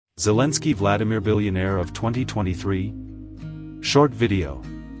Zelensky Vladimir Billionaire of 2023? Short video.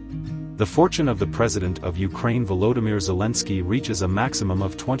 The fortune of the President of Ukraine Volodymyr Zelensky reaches a maximum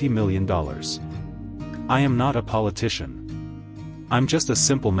of $20 million. I am not a politician. I'm just a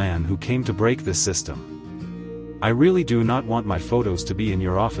simple man who came to break this system. I really do not want my photos to be in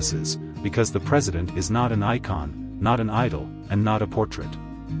your offices, because the President is not an icon, not an idol, and not a portrait.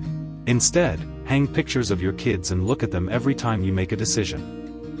 Instead, hang pictures of your kids and look at them every time you make a decision.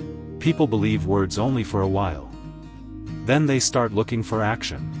 People believe words only for a while. Then they start looking for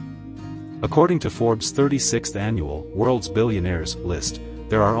action. According to Forbes' 36th annual World's Billionaires list,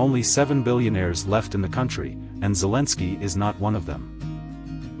 there are only 7 billionaires left in the country, and Zelensky is not one of them.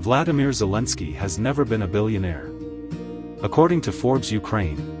 Vladimir Zelensky has never been a billionaire. According to Forbes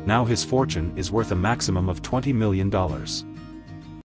Ukraine, now his fortune is worth a maximum of $20 million.